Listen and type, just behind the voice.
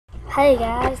Hey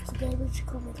guys, today we're just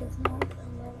going to do more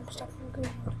random stuff from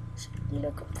Google. So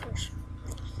look up first.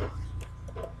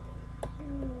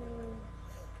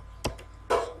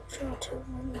 Try to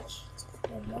manage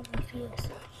the money views.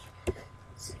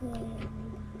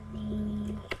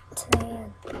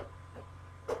 10.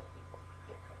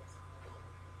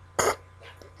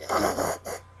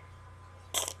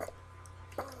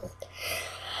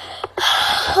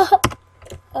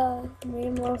 Me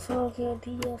more for PFV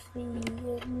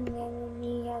and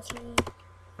me actually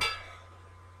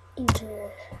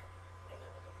enter.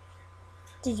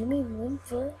 Did you mean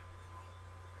Winfoot?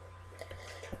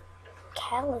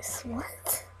 Callus,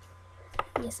 what?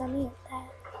 Yes, I meant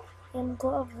that. And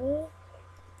Glover.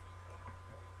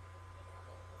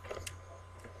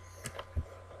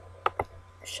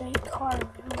 Shake Carter.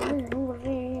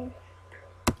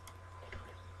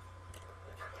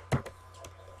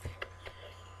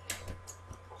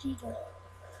 Gita.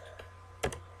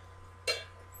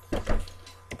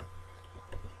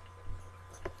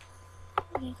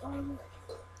 Carter.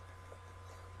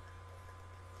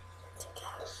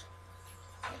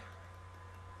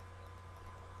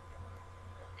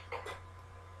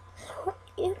 What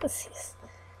is this?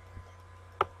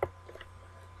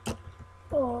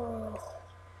 Oh.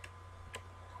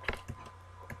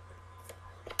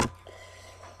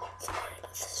 Sorry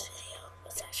about this video.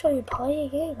 Let's actually play a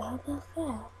game. How about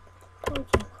that?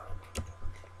 Pokemon.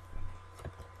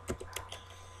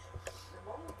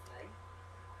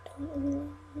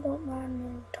 Don't mind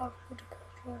me talking to the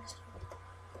girls.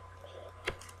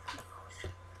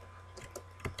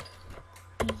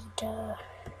 Beta.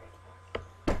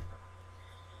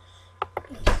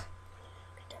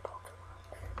 Beta Pokemon.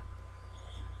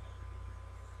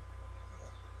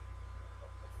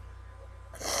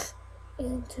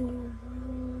 Into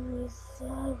with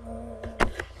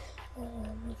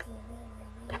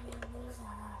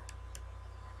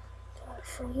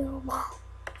for your mom.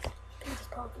 This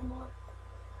Pokemon.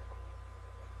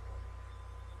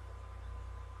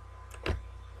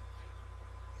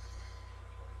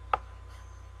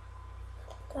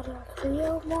 Gotta for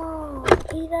your mom,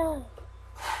 Peter.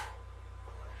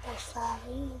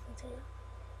 Wasabi,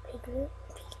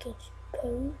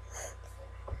 Pikachu.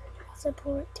 I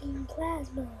support Team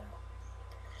Plasma.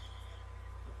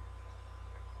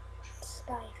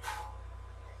 Spike.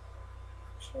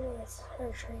 Sure, that's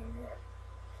her trainer.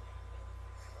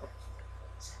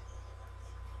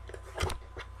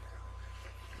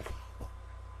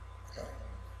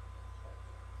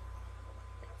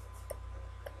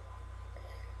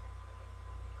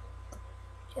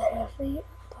 Jeffrey,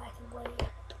 black and blue.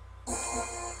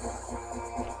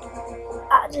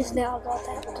 I just now got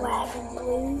that black and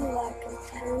blue, like a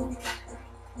true.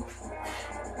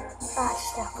 I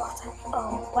just now got that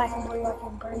black and blue, like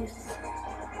in Bruce.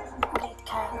 Okay, the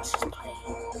cat was just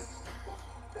playing.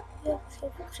 Yep,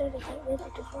 I'm trying to get ready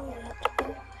to fight.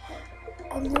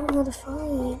 I know how to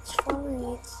fight.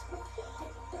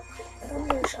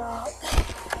 Thundershock.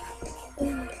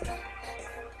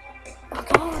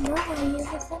 Okay, I know how to use a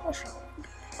Thundershock.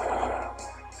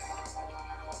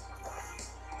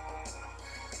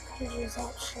 Use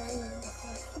that shame.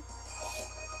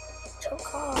 Choke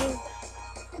hard.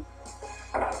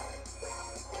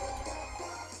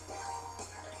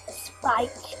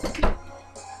 Spike.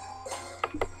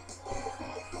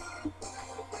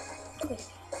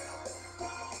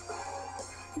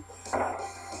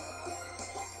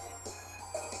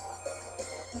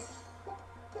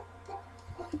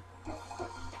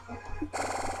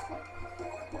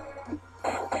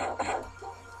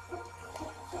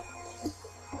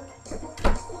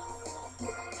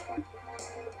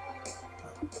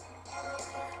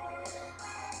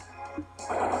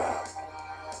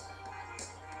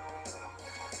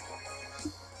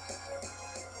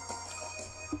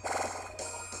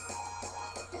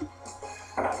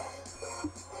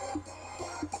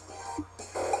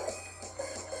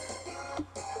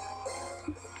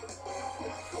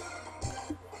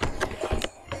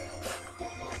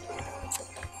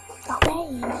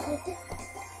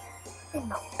 In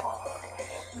my ball.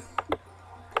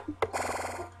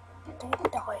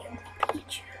 Don't die,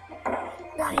 Pikachu.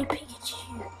 No, Pikachu.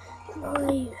 No.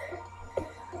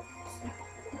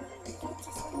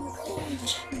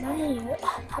 No.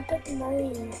 I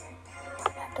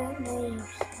don't know.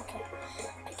 Okay.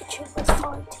 Pikachu was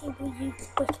fighting with you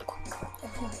wicked.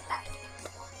 And then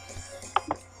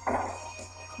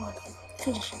come on,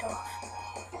 finish it off.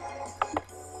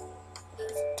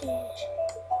 He's dead.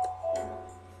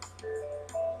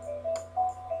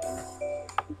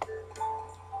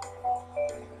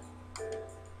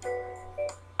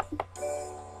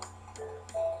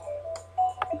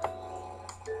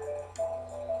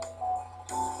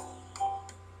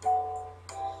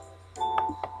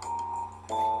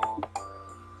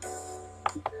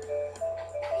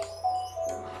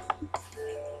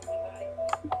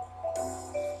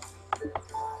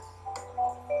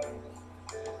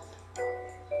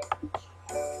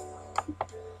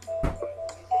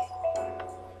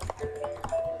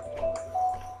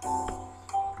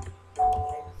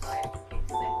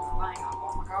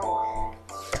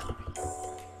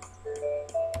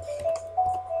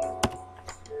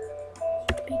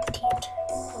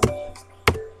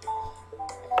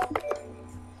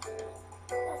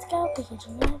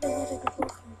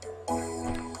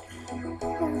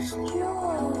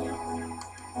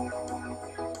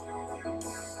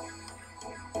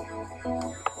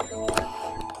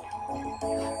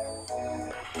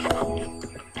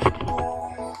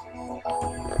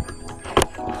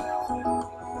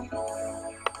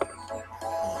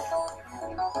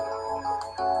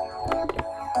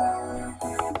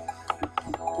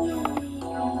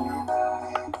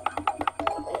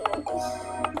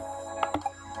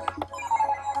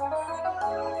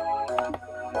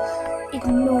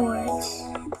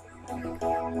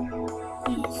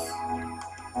 Yes.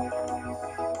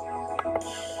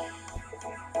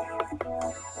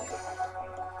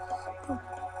 Oh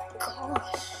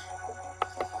gosh.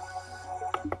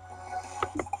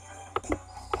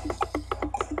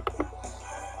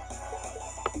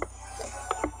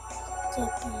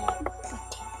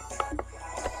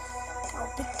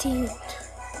 Big team.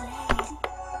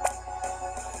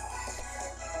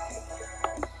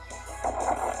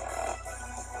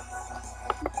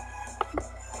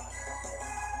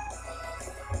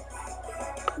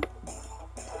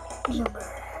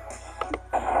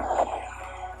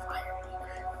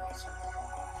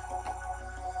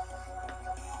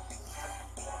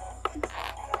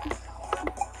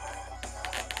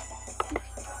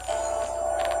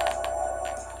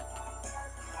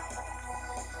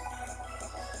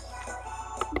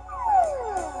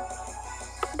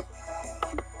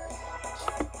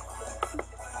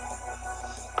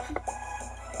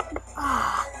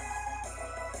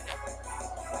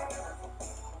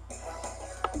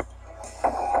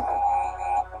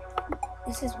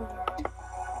 This is weird.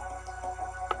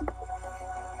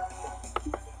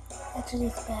 After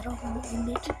this battle, when we end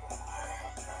it,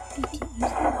 we can use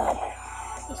a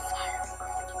fire.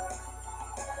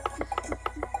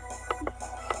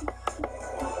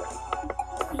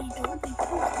 Don't be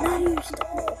pulled. No,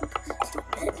 stop. Stop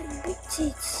having big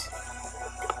tits.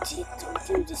 Big tits, don't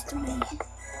do this to me.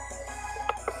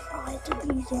 I had to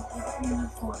use it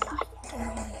for light.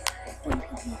 Don't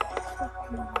hit me. Fuck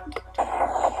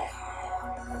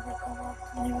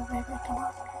no, never come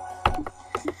up.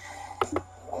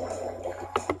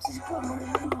 This is going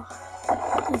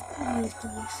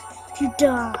if you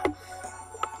die,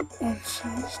 and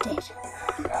she's dead.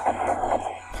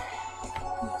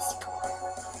 Yes, come on.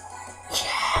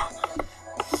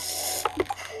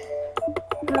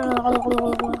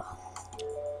 Yeah.